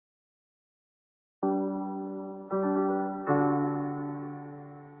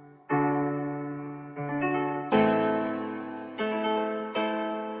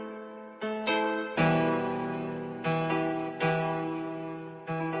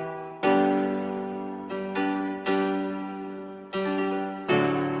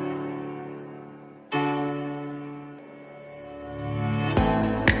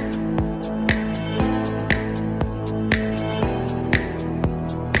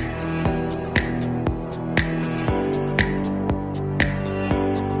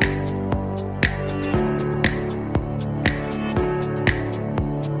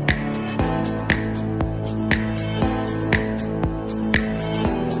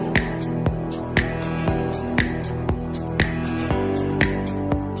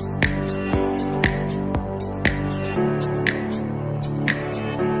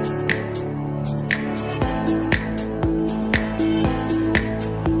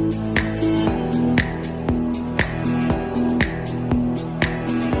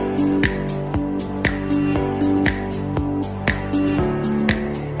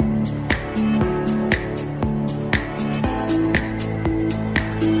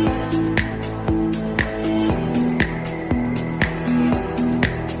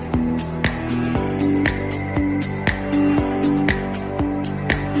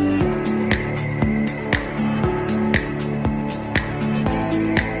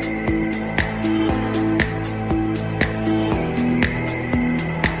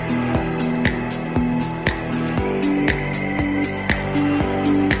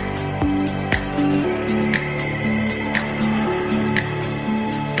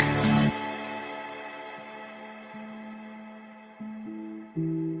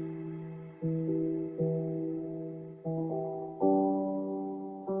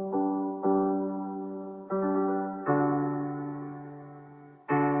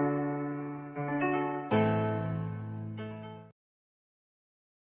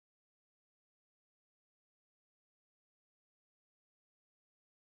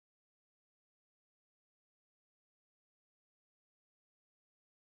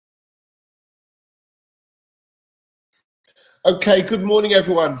Okay, good morning,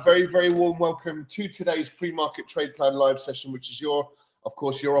 everyone. Very, very warm welcome to today's pre-market trade plan live session, which is of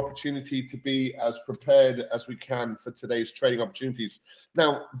course, your opportunity to be as prepared as we can for today's trading opportunities.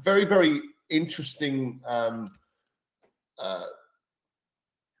 Now, very, very interesting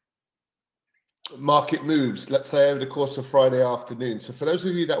market moves, let's say over the course of Friday afternoon. So for those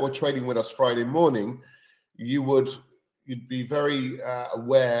of you that were trading with us Friday morning, you'd be very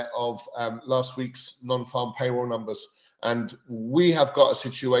aware of last week's non-farm payroll numbers. And we have got a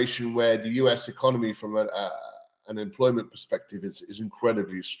situation where the US economy from an employment perspective is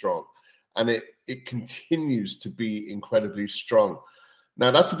incredibly strong. And it continues to be incredibly strong.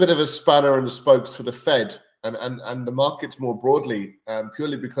 Now, that's a bit of a spanner in the spokes for the Fed and the markets more broadly,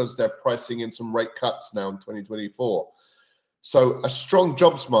 purely because they're pricing in some rate cuts now in 2024. So a strong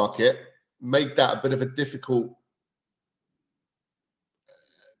jobs market make that a bit of a difficult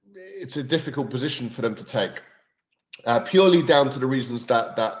position for them to take. Purely down to the reasons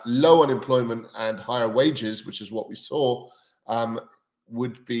that low unemployment and higher wages, which is what we saw,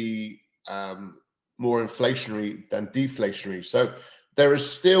 would be more inflationary than deflationary. So there is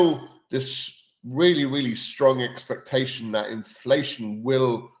still this really, really strong expectation that inflation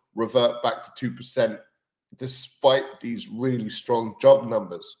will revert back to 2% despite these really strong job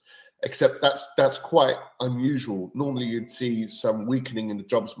numbers. Except that's quite unusual. Normally you'd see some weakening in the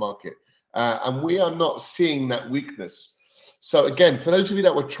jobs market. And we are not seeing that weakness. So again, for those of you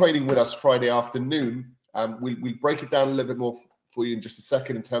that were trading with us Friday afternoon, we break it down a little bit more for you in just a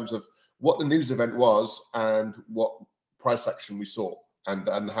second in terms of what the news event was and what price action we saw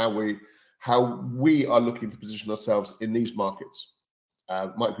and how we are looking to position ourselves in these markets.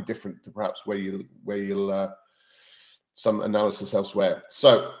 Might be different to perhaps where you'll some analysis elsewhere.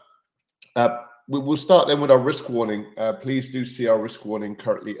 So we'll start then with our risk warning. Please do see our risk warning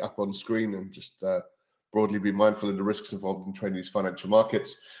currently up on screen and just broadly be mindful of the risks involved in trading these financial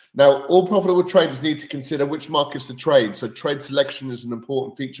markets. Now, all profitable traders need to consider which markets to trade. So trade selection is an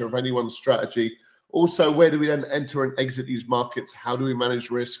important feature of anyone's strategy. Also, where do we then enter and exit these markets? How do we manage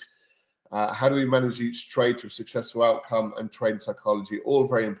risk? How do we manage each trade to a successful outcome? And trade psychology, all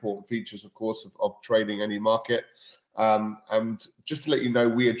very important features, of course, of trading any market. And just to let you know,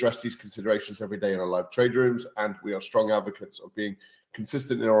 we address these considerations every day in our live trade rooms, and we are strong advocates of being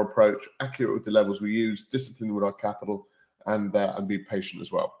consistent in our approach, accurate with the levels we use, disciplined with our capital, and be patient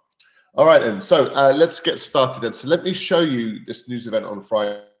as well. All right, then. So let's get started then. So let me show you this news event on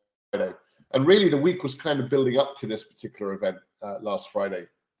Friday. And really, the week was kind of building up to this particular event last Friday.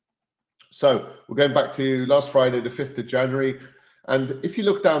 So we're going back to last Friday, the 5th of January. And if you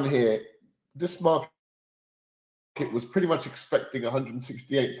look down here, this market was pretty much expecting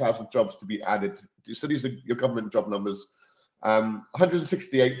 168,000 jobs to be added. So these are your government job numbers.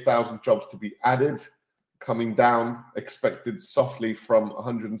 168,000 jobs to be added, coming down, expected softly from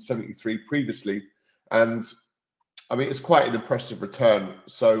 173 previously. And I mean, it's quite an impressive return.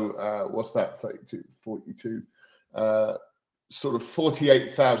 So what's that? 32, 42, sort of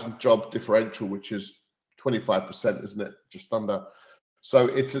 48,000 job differential, which is 25%, isn't it? Just under. So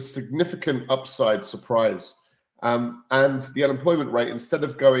it's a significant upside surprise. And the unemployment rate, instead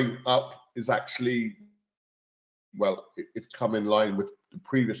of going up, is actually, well, it's come in line with the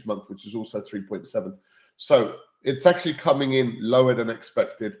previous month, which is also 3.7. So it's actually coming in lower than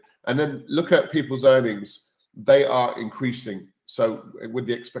expected. And then look at people's earnings. They are increasing. So with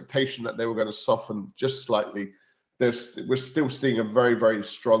the expectation that they were going to soften just slightly, we're still seeing a very, very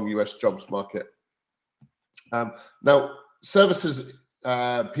strong US jobs market. Now, services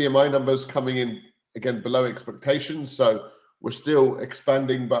PMI numbers coming in, again, below expectations. So we're still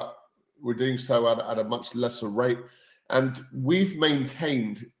expanding, but we're doing so at a much lesser rate. And we've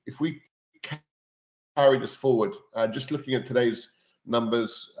maintained, if we carry this forward, just looking at today's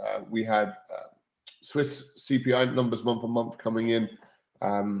numbers, we had Swiss CPI numbers month on month coming in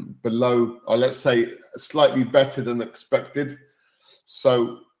below, or let's say slightly better than expected.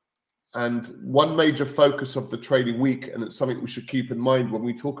 So, and one major focus of the trading week, and it's something we should keep in mind when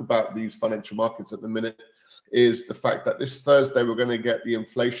we talk about these financial markets at the minute, is the fact that this Thursday we're going to get the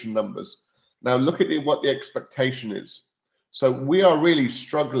inflation numbers. Now look at what the expectation is. So we are really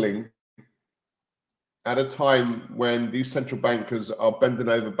struggling at a time when these central bankers are bending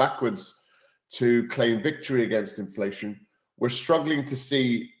over backwards to claim victory against inflation. We're struggling to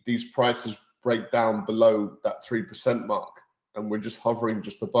see these prices break down below that 3% mark, and we're just hovering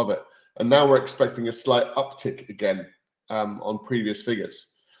just above it. And now we're expecting a slight uptick again on previous figures.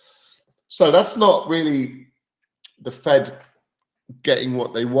 So that's not really the Fed getting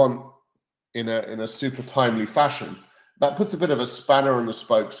what they want in a super timely fashion. That puts a bit of a spanner in the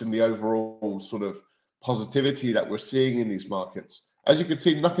spokes in the overall sort of positivity that we're seeing in these markets. As you can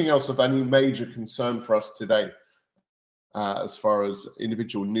see, nothing else of any major concern for us today as far as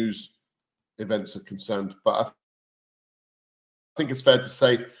individual news events are concerned. But I think it's fair to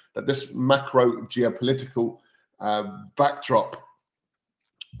say that this macro geopolitical backdrop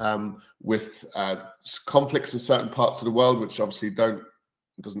with conflicts in certain parts of the world, which obviously doesn't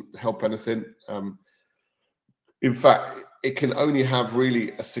help anything. In fact, it can only have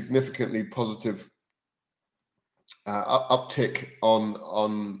really a significantly positive uptick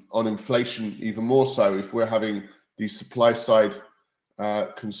on inflation, even more so if we're having these supply side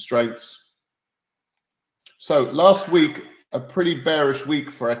constraints. So last week, a pretty bearish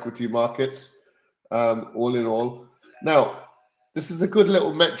week for equity markets, all in all. Now, this is a good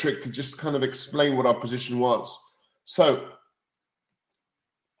little metric to just kind of explain what our position was. So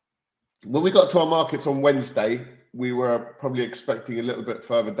when we got to our markets on Wednesday, we were probably expecting a little bit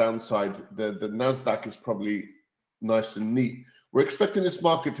further downside. The NASDAQ is probably nice and neat. We're expecting this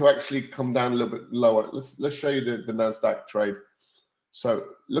market to actually come down a little bit lower. Let's show you the NASDAQ trade. So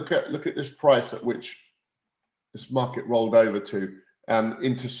look at this price at which this market rolled over to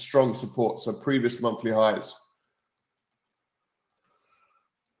into strong support, so previous monthly highs.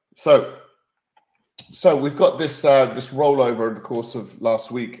 So we've got this rollover in the course of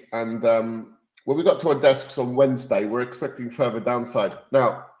last week, and when we got to our desks on Wednesday, we're expecting further downside.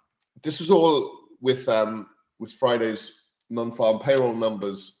 Now, this was all with Friday's non-farm payroll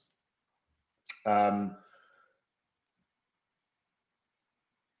numbers.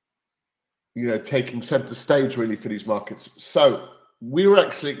 Taking center stage really for these markets. So we were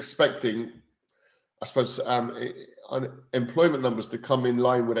actually expecting, I suppose, employment numbers to come in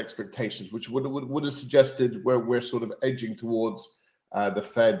line with expectations, which would have suggested where we're sort of edging towards the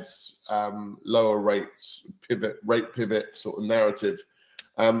Fed's lower rates rate pivot sort of narrative,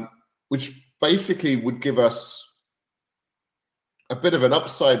 which basically would give us a bit of an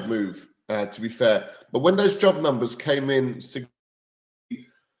upside move, to be fair. But when those job numbers came in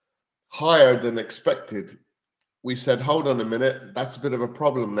higher than expected, we said, hold on a minute, that's a bit of a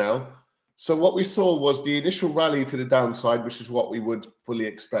problem now. So what we saw was the initial rally to the downside, which is what we would fully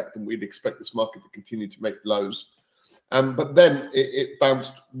expect, and we'd expect this market to continue to make lows. But then it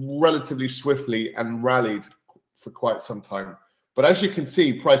bounced relatively swiftly and rallied for quite some time. But as you can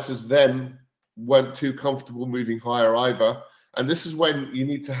see, prices then weren't too comfortable moving higher either. And this is when you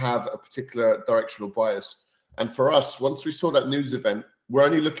need to have a particular directional bias. And for us, once we saw that news event, we're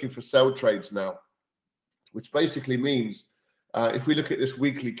only looking for sell trades now, which basically means if we look at this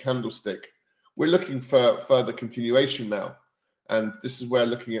weekly candlestick, we're looking for further continuation now. And this is where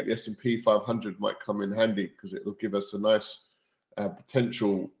looking at the S&P 500 might come in handy, because it will give us a nice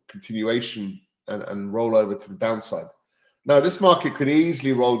potential continuation and roll over to the downside. Now, this market could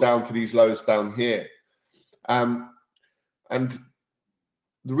easily roll down to these lows down here. And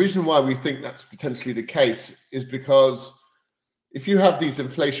the reason why we think that's potentially the case is because if you have these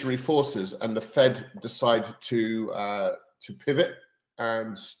inflationary forces and the Fed decide to pivot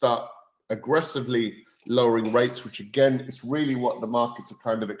and start aggressively lowering rates, which again is really what the markets are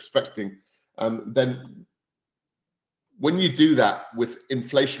kind of expecting, then when you do that with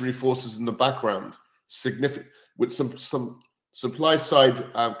inflationary forces in the background, significant with some supply side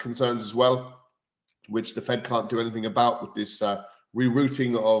concerns as well, which the Fed can't do anything about with this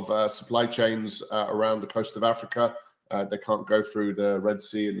rerouting of supply chains around the coast of Africa. They can't go through the Red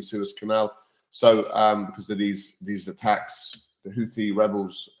Sea and the Suez Canal. So because of these attacks, the Houthi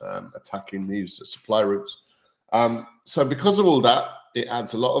rebels attacking these supply routes. So because of all that, it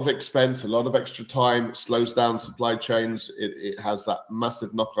adds a lot of expense, a lot of extra time, it slows down supply chains. It has that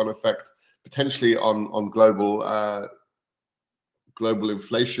massive knock-on effect, potentially on global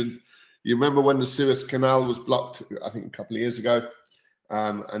inflation. You remember when the Suez Canal was blocked, I think a couple of years ago,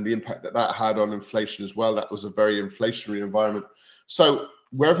 and the impact that had on inflation as well. That was a very inflationary environment. So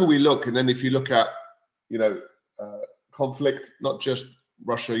wherever we look, and then if you look at, conflict, not just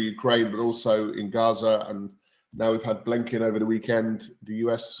Russia, Ukraine, but also in Gaza, and now we've had Blinken over the weekend, the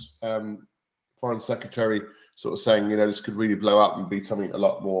US Foreign Secretary sort of saying, this could really blow up and be something a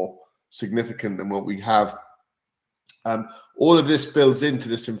lot more significant than what we have. All of this builds into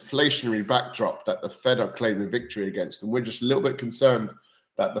this inflationary backdrop that the Fed are claiming victory against. And we're just a little bit concerned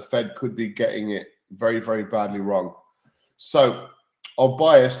that the Fed could be getting it very, very badly wrong. So our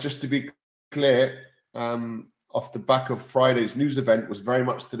bias, just to be clear, off the back of Friday's news event, was very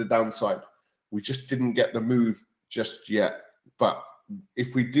much to the downside. We just didn't get the move just yet. But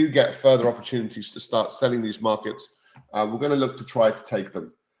if we do get further opportunities to start selling these markets, we're going to look to try to take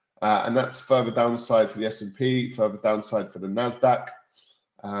them. And that's further downside for the S&P, further downside for the NASDAQ.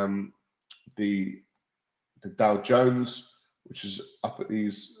 The the Dow Jones, which is up at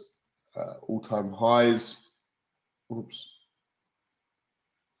these all-time highs. Oops.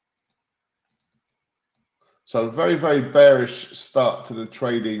 So a very, very bearish start to the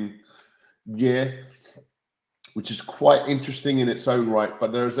trading year, which is quite interesting in its own right,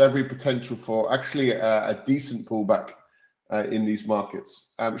 but there is every potential for actually a decent pullback in these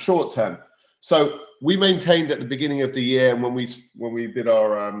markets, short term. So we maintained at the beginning of the year, and when we did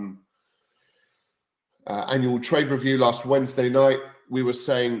our annual trade review last Wednesday night, we were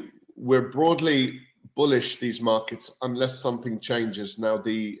saying we're broadly bullish these markets unless something changes. Now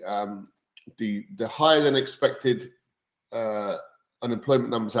the higher than expected unemployment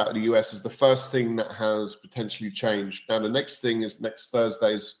numbers out of the US is the first thing that has potentially changed. Now the next thing is next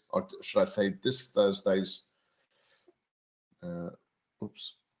Thursday's, or should I say this Thursday's,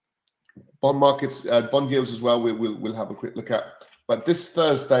 bond markets, bond yields as well. We'll have a quick look at. But this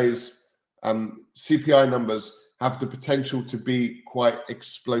Thursday's CPI numbers have the potential to be quite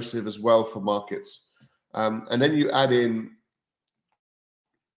explosive as well for markets. And then you add in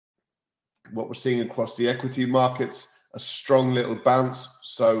what we're seeing across the equity markets, a strong little bounce.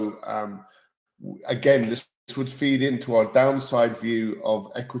 So again, this would feed into our downside view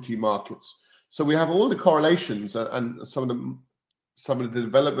of equity markets. So we have all the correlations and some of the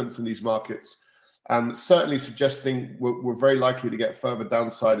developments in these markets, certainly suggesting we're very likely to get further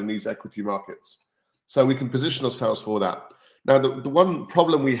downside in these equity markets. So we can position ourselves for that. Now, the one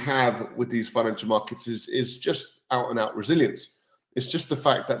problem we have with these financial markets is just out and out resilience. It's just the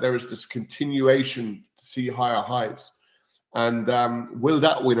fact that there is this continuation to see higher highs. And will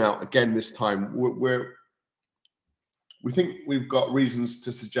that win out again this time? We think we've got reasons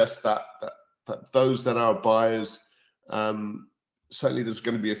to suggest that those that are buyers, certainly there's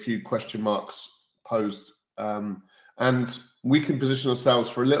going to be a few question marks posed. And we can position ourselves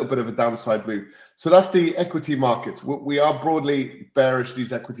for a little bit of a downside move. So that's the equity markets. We are broadly bearish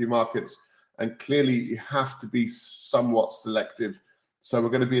these equity markets, and clearly you have to be somewhat selective. So we're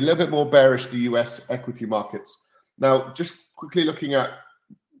going to be a little bit more bearish the US equity markets. Now, just quickly looking at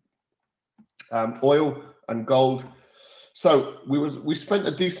oil and gold. So we spent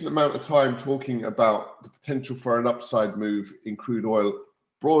a decent amount of time talking about the potential for an upside move in crude oil,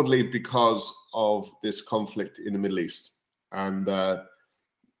 broadly because of this conflict in the Middle East. And,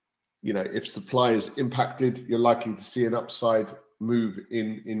 if supply is impacted, you're likely to see an upside move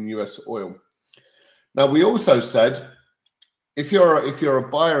in US oil. Now, we also said, if you're a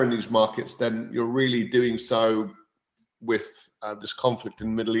buyer in these markets, then you're really doing so with this conflict in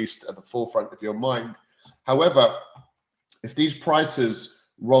the Middle East at the forefront of your mind. However, if these prices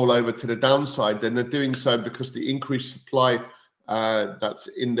roll over to the downside, then they're doing so because the increased supply that's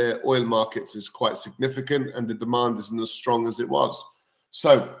in the oil markets is quite significant and the demand isn't as strong as it was.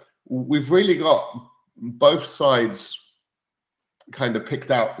 So we've really got both sides kind of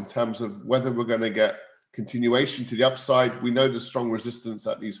picked out in terms of whether we're going to get continuation to the upside. We know there's strong resistance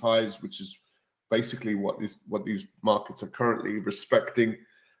at these highs, which is basically what these markets are currently respecting.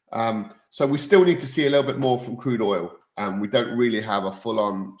 So we still need to see a little bit more from crude oil. We don't really have a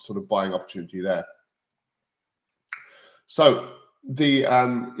full-on sort of buying opportunity there. So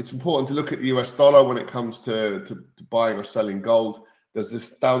it's important to look at the US dollar when it comes to buying or selling gold. There's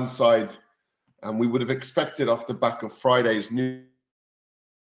this downside, and we would have expected off the back of Friday's news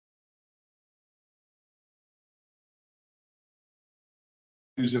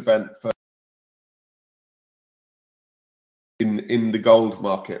event for in the gold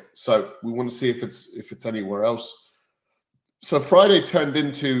market. So we want to see if it's anywhere else. So Friday turned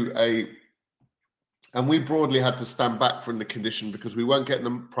into and we broadly had to stand back from the condition because we weren't getting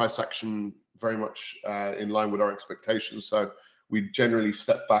the price action very much in line with our expectations. So we generally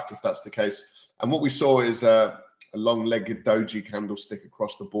step back if that's the case. And what we saw is a long-legged doji candlestick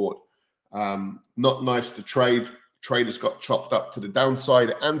across the board. Not nice to trade. Traders got chopped up to the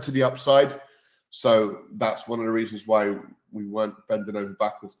downside and to the upside. So that's one of the reasons why we weren't bending over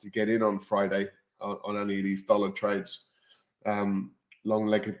backwards to get in on Friday on any of these dollar trades.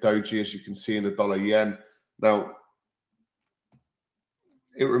 Long-legged doji, as you can see in the dollar yen. Now,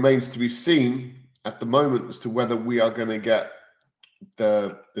 it remains to be seen at the moment as to whether we are going to get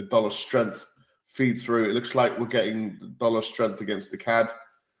the dollar strength feed through. It looks like we're getting dollar strength against the CAD,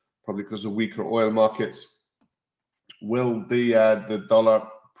 probably because of weaker oil markets. Will the dollar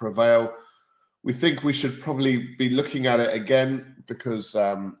prevail? We think we should probably be looking at it again because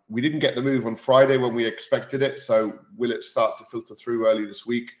we didn't get the move on Friday when we expected it. So will it start to filter through early this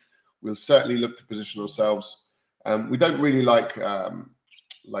week? We'll certainly look to position ourselves. We don't really like the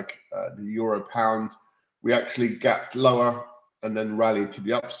euro pound. We actually gapped lower and then rally to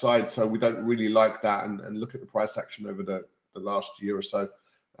the upside. So we don't really like that, and look at the price action over the last year or so.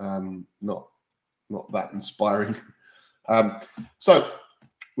 Not that inspiring. So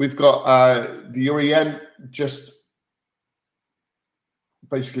we've got the Euro yen just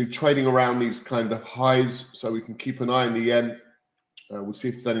basically trading around these kind of highs, so we can keep an eye on the yen. We'll see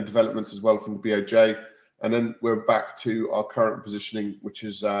if there's any developments as well from the BOJ, and then we're back to our current positioning, which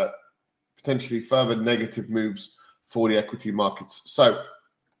is potentially further negative moves for the equity markets.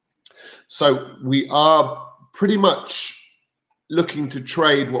 So we are pretty much looking to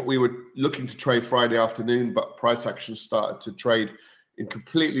trade what we were looking to trade Friday afternoon, but price action started to trade in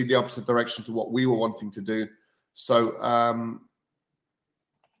completely the opposite direction to what we were wanting to do. So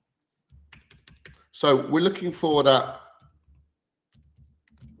so we're looking for that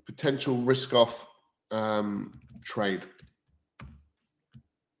potential risk-off trade.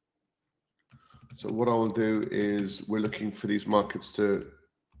 So what I will do is we're looking for these markets to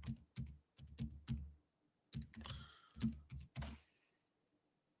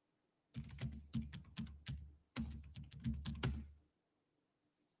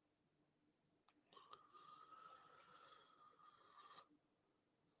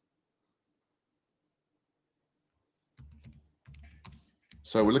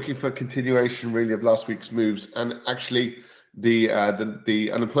So we're looking for a continuation really of last week's moves, and actually the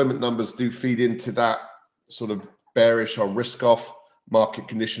unemployment numbers do feed into that sort of bearish or risk off market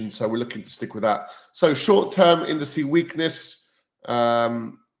conditions. So we're looking to stick with that. So short term indice weakness, we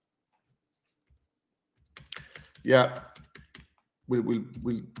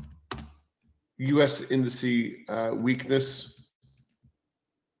US indice weakness.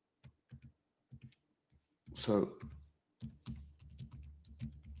 So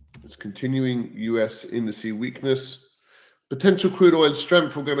it's continuing US indice weakness. Potential crude oil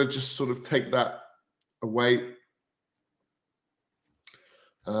strength, we're going to just sort of take that away.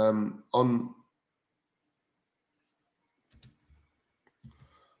 We'll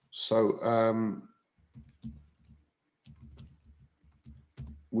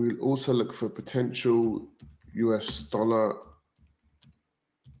also look for potential US dollar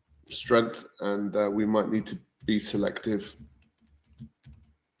strength, and we might need to be selective.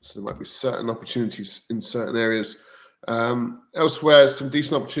 So there might be certain opportunities in certain areas. Elsewhere, some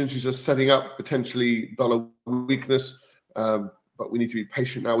decent opportunities are setting up, potentially dollar weakness, but we need to be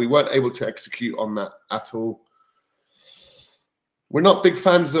patient now. We weren't able to execute on that at all. We're not big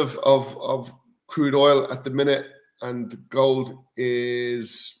fans of crude oil at the minute, and gold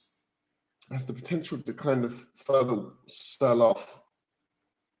has the potential to kind of further sell off.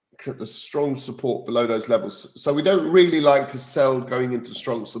 There's strong support below those levels, so we don't really like to sell going into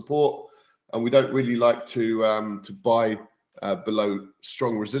strong support, and we don't really like to buy below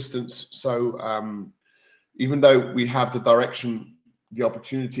strong resistance. So even though we have the direction, the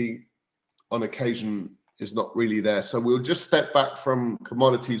opportunity on occasion is not really there. So we'll just step back from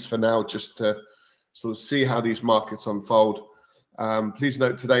commodities for now, just to sort of see how these markets unfold. Please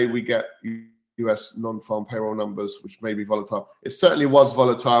note today we get US non-farm payroll numbers, which may be volatile. It certainly was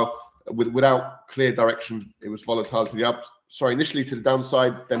volatile without clear direction. It was volatile to the initially to the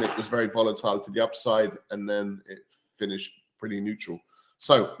downside, then it was very volatile to the upside, and then it finished pretty neutral.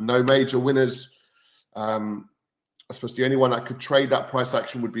 So no major winners. I suppose the only one that could trade that price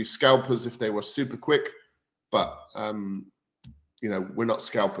action would be scalpers if they were super quick, but we're not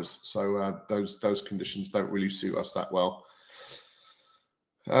scalpers, so those conditions don't really suit us that well.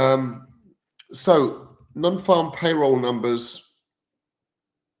 So non-farm payroll numbers.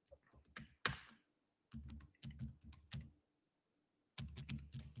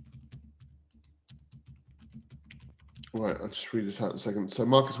 Right, I'll just read this out in a second. So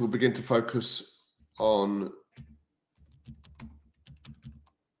markets will begin to focus on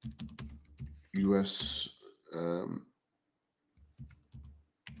US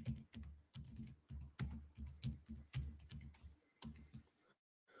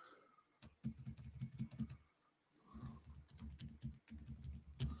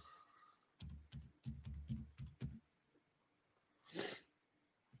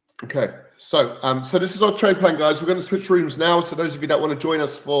Okay, so this is our trade plan, guys. We're going to switch rooms now. So those of you that want to join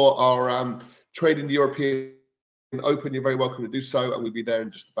us for our trade in the European Open, you're very welcome to do so, and we'll be there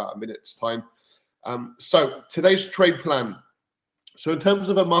in just about a minute's time. So today's trade plan. So in terms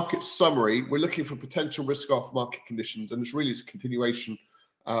of a market summary, we're looking for potential risk-off market conditions, and it's really a continuation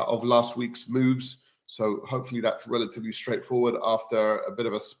of last week's moves. So hopefully that's relatively straightforward after a bit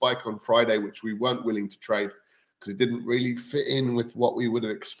of a spike on Friday, which we weren't willing to trade, because it didn't really fit in with what we would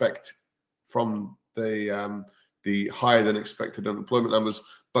expect from the higher than expected unemployment numbers.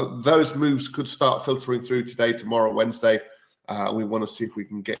 But those moves could start filtering through today, tomorrow, Wednesday. We want to see if we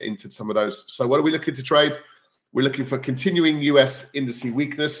can get into some of those. So what are we looking to trade? We're looking for continuing US indice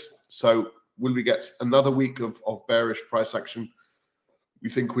weakness. So will we get another week of bearish price action? We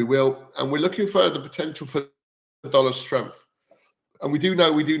think we will. And we're looking for the potential for dollar strength. And we do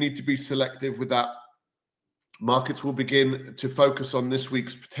know we do need to be selective with that. Markets will begin to focus on this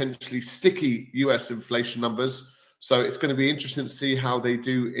week's potentially sticky US inflation numbers. So it's going to be interesting to see how they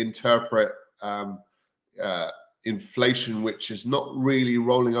do interpret inflation, which is not really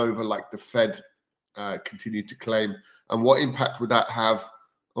rolling over like the Fed continued to claim. And what impact would that have?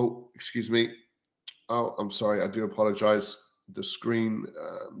 Oh, excuse me. Oh, I'm sorry. I do apologize. The screen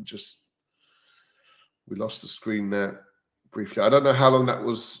we lost the screen there briefly. I don't know how long that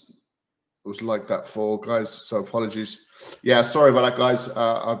was like that for, guys. So apologies. Yeah, sorry about that, guys.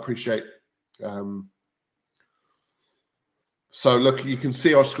 I appreciate. So look, you can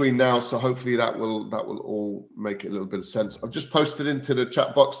see our screen now. So hopefully that will all make a little bit of sense. I've just posted into the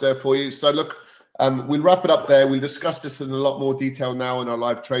chat box there for you. So look, we'll wrap it up there. We'll discuss this in a lot more detail now in our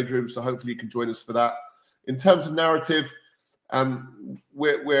live trade room. So hopefully you can join us for that. In terms of narrative,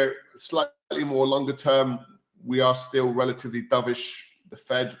 we're slightly more longer term. We are still relatively dovish. The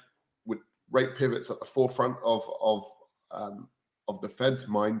Fed, with rate pivots at the forefront of the Fed's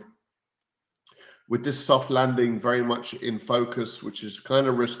mind, with this soft landing very much in focus, which is kind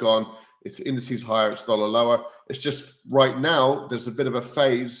of risk on. It's indices higher, it's dollar lower. It's just right now there's a bit of a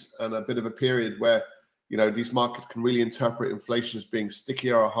phase and a bit of a period where these markets can really interpret inflation as being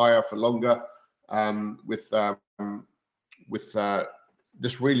stickier or higher for longer. With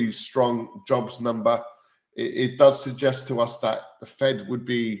this really strong jobs number, it does suggest to us that the Fed would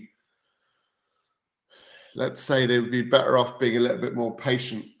be, let's say, they would be better off being a little bit more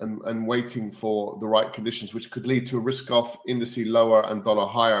patient and waiting for the right conditions, which could lead to a risk-off indice lower and dollar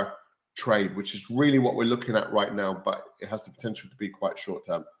higher trade, which is really what we're looking at right now, but it has the potential to be quite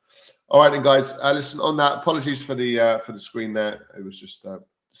short-term. All right, then, guys. Listen, on that, apologies for the screen there. It was just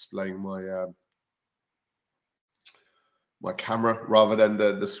displaying my camera rather than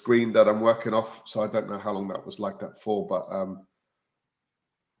the screen that I'm working off. So I don't know how long that was like that for, but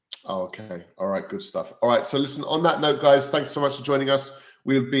oh, okay. All right, good stuff. All right, so listen, on that note, guys, thanks so much for joining us.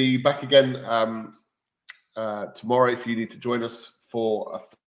 We'll be back again tomorrow if you need to join us for a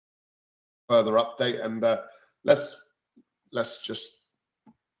further update. And let's just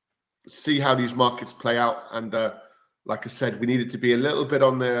see how these markets play out. And like I said, we needed to be a little bit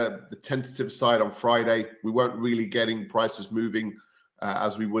on the tentative side on Friday. We weren't really getting prices moving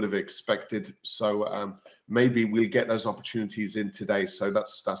as we would have expected. So maybe we'll get those opportunities in today. So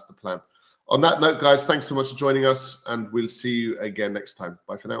that's the plan. On that note, guys, thanks so much for joining us, and we'll see you again next time.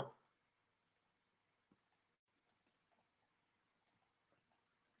 Bye for now.